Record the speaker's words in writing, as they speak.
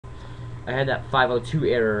I had that 502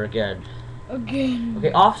 error again. Again.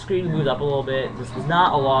 Okay, off screen moved up a little bit. This was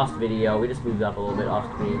not a lost video. We just moved up a little bit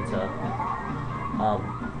off screen to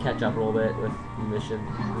catch up a little bit with the mission.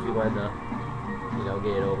 Because we wanted to, you know,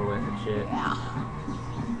 get it over with and shit. Yeah.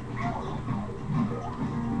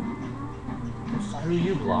 Screw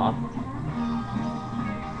you, Blob.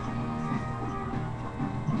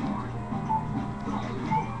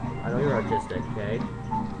 I know you're artistic, okay?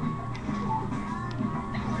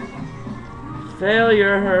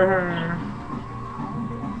 Failure!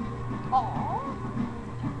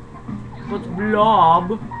 But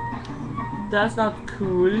Blob, that's not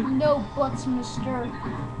cool. No buts, mister.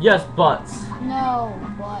 Yes, butts. No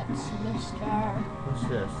buts, mister. What's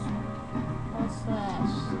this? What's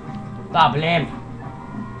this? The blimp.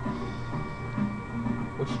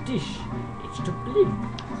 What's this? It's the blimp.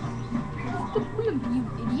 What's the blimp, you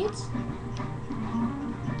idiots?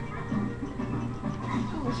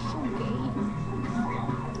 You are so gay.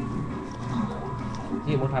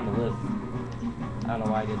 Need more time to live. I don't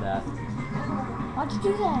know why I did that. Why'd you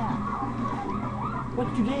do that?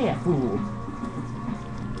 What'd you do there, fool?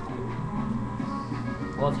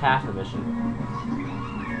 Well, it's half the mission.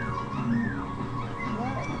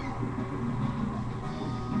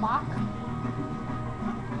 Doc?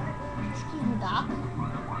 Excuse me, Doc.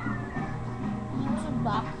 What's up,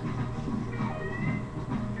 Doc?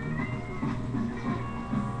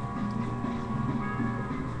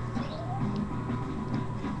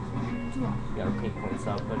 Got our pink points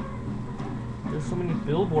up, but there's so many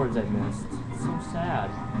billboards I missed. It's so sad.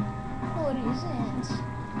 No, it isn't.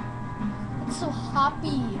 It's so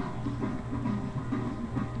happy.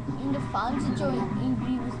 And the fans enjoy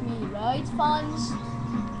agree with me, right, fans?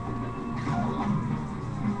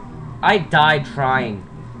 I died trying.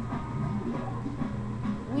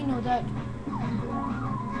 We know that.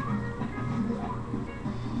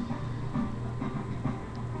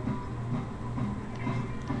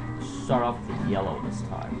 Start off with the yellow this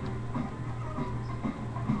time.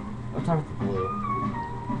 Let's start with the blue.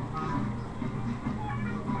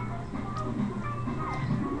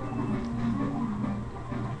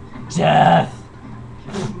 Death!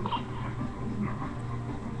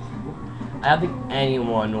 I don't think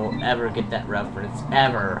anyone will ever get that reference,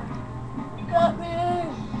 ever. Got me!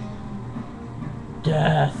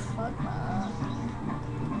 Death! Fuck man.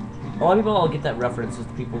 A lot of people will get that reference is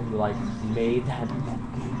the people who, like, made that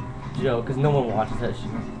joke, because no one watches that show.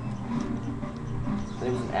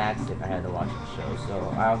 It was an accident I had to watch the show,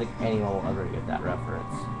 so I don't think anyone will ever get that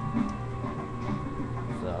reference.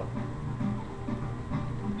 So.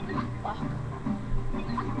 Fuck.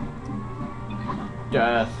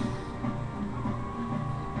 Death.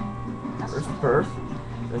 First birth.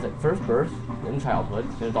 There's like first birth, then childhood,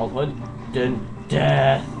 then adulthood, then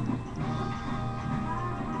death.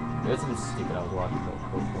 There's something stupid I was watching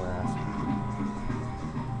before last.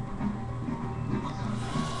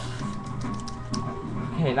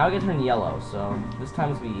 Okay, now I get to turn yellow, so this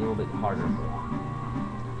time it's gonna be a little bit harder.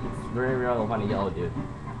 It's very rare to find a yellow dude.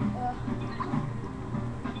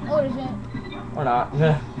 Oh, is it? Or not.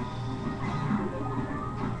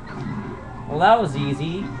 Well, that was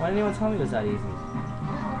easy. Why didn't anyone tell me it was that easy?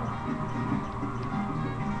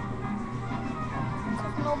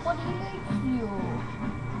 Because nobody likes you.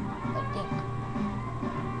 I think.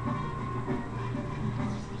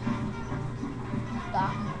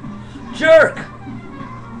 Doc. Jerk!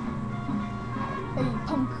 Hey,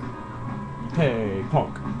 punk. Hey,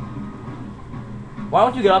 punk. Why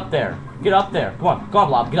don't you get up there? Get up there. Come on,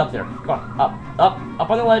 Blob, get up there. Come on, up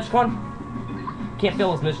on the ledge, come on. Can't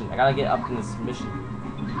fail this mission. I gotta get up in this mission.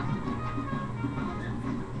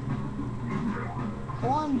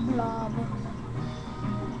 One blob.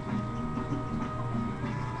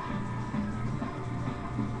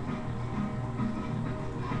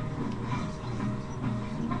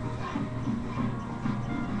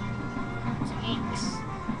 Thanks.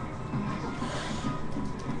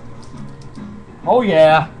 Oh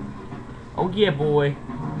yeah. Oh yeah, boy.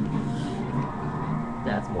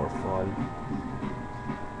 That's more fun.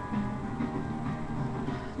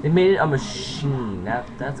 They made it a machine.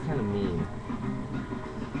 That's kind of mean.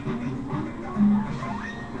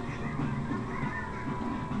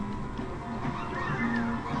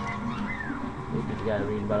 Maybe you gotta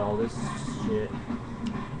read about all this shit.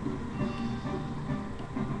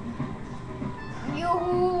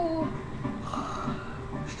 Yo.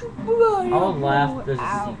 I would laugh. There's a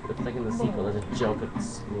sequel. It's like in the sequel. There's a joke at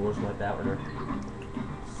school or something like that, where they're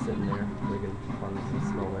sitting there making fun of this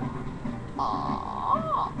moment.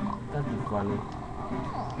 That'd be funny.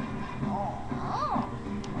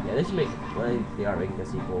 Yeah, they should make. Well, they are making a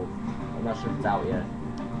sequel. I'm not sure if it's out yet.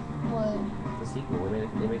 What? The sequel.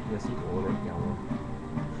 They're making a sequel. They're making that one.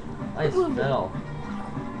 I just fell.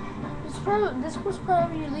 This was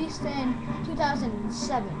probably released in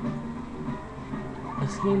 2007.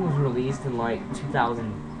 This game was released in like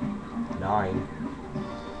 2009.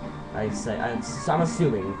 I'm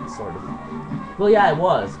assuming, sort of. Well, yeah, it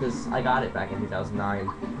was, because I got it back in 2009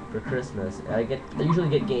 for Christmas. I usually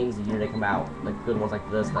get games the year they come out, like good ones like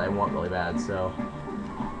this that I want really bad. So,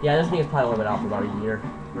 yeah, this game's probably only been out for about a year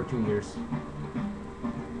or 2 years.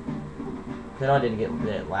 I know I didn't get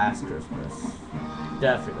it last Christmas.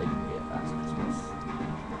 Definitely didn't get it last Christmas.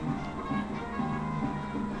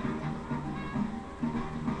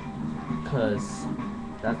 Because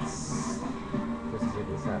this is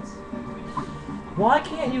making sense. Why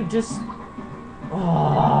can't you just...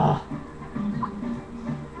 Oh.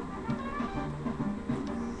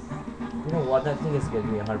 You know what? That thing is gonna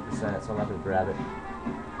give me 100%, so I'm not gonna grab it.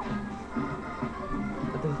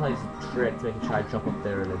 That thing plays a trick to make you try to jump up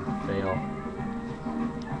there and then fail.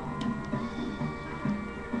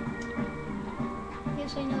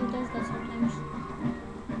 Yes, I know it does that sometimes.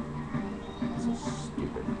 So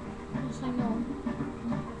stupid. Yes, I know.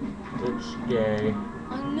 It's gay.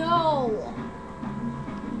 I know.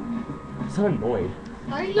 I'm so annoyed.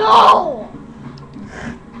 I know.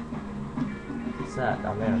 What's that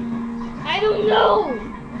down there? I don't know.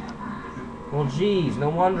 Well, geez, no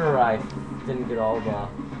wonder I didn't get all the...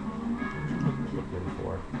 What am I looking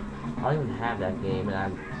for? I don't even have that game, and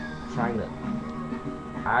I'm trying to...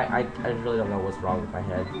 I really don't know what's wrong with my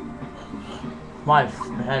head. My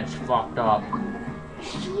head's fucked up.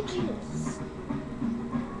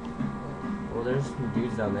 Well, there's some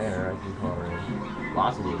dudes down there I can call in.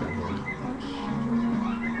 Lots of dudes down here.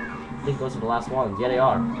 I think those are the last ones. Yeah, they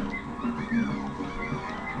are.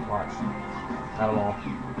 Watch. Got them all.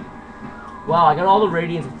 Wow, I got all the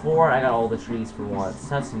radiants before. I got all the trees for once.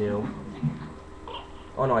 That's new.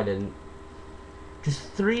 Oh no, I didn't.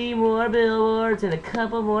 Just 3 more billboards and a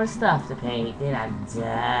couple more stuff to paint, and I'm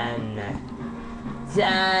done.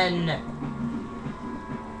 Done.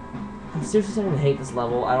 I'm seriously starting to hate this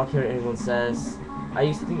level. I don't care what anyone says. I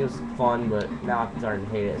used to think it was fun, but now I'm starting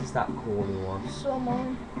to hate it. It's just not cool anymore. So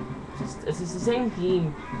annoying. It's just the same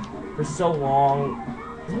theme for so long.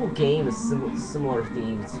 This whole game is similar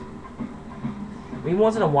themes. I mean,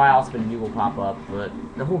 once in a while something new will pop up, but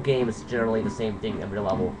the whole game is generally the same thing every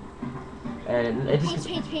level. And it just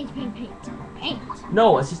Paint.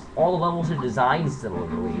 No, it's just all the levels are designed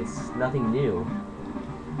similarly. It's nothing new.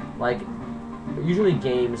 Like, usually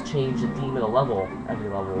games change the theme of the level every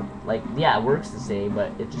level. Like, yeah, it works the same,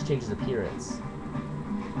 but it just changes appearance.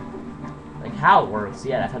 Like, how it works,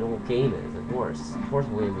 yeah, that's how the whole game is, of course. Of course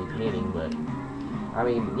we're going to be painting, but... I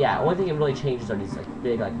mean, yeah, the only thing it really changes are these, like,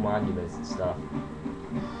 big, like, monuments and stuff.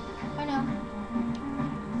 I know.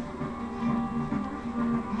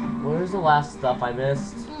 Where's the last stuff I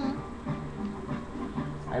missed?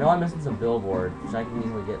 I know I'm missing some billboards, which I can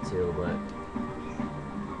easily get to, but...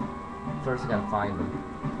 First I gotta find them.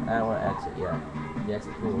 I don't want to exit yet. The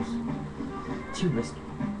exit rules. 2 missed.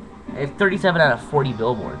 I have 37 out of 40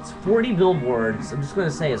 billboards. 40 billboards, I'm just going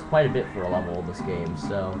to say, is quite a bit for a level of this game,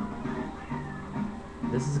 so...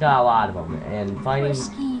 This has got a lot of them, and finding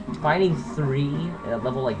 3 at a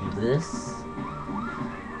level like this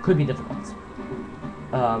could be difficult. It's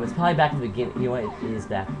probably back at the beginning. You know what? It is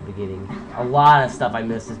back at the beginning. A lot of stuff I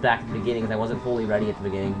missed is back at the beginning because I wasn't fully ready at the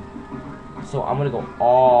beginning. So I'm gonna go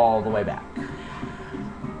all the way back.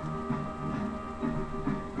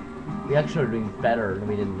 We actually are doing better than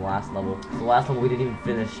we did in the last level. The last level we didn't even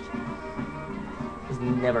finish. It was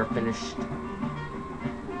never finished.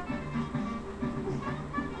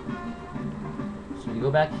 So you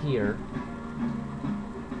go back here.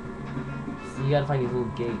 So you gotta find these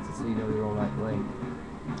little gates so you know you're on that link.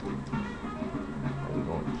 And you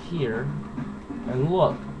go here. And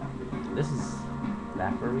look, this is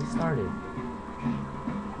back where we started.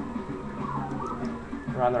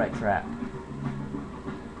 We're on the right track.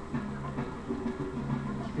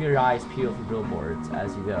 Keep your eyes peeled for billboards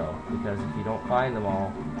as you go, because if you don't find them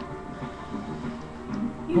all,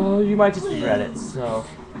 well, you might just regret it. So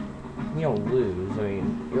you don't lose. I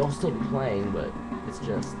mean, you'll still be playing, but it's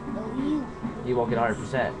just you won't get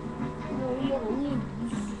 100%.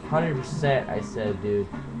 100%, I said, dude.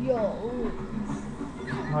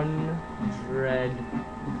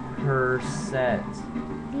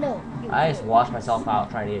 100%. No. I just washed myself out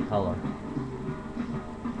trying to get color.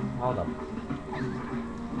 Hold up.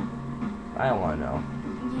 I don't want to know.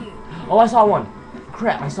 Oh, I saw one.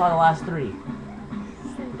 Crap, I saw the last 3.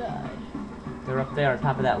 They're up there on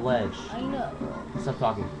top of that ledge. I know. Stop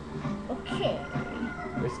talking. Okay.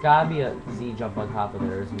 There's gotta be a Z jump on top of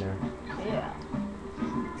there, isn't there? Yeah.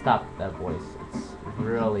 Stop that voice. It's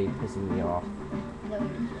really pissing me off. No, you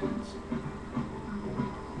didn't.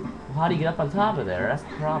 Well, how do you get up on top of there? That's the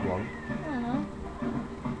problem. I don't know.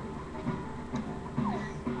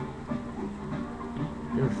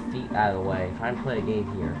 Get your feet out of the way. Try and play a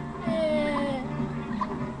game here.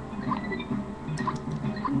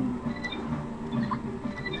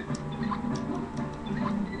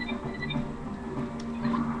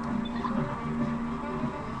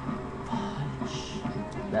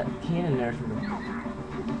 That cannon there sort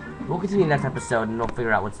of... We'll continue next episode and we'll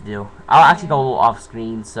figure out what to do. I'll actually go a little off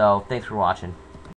screen, so thanks for watching.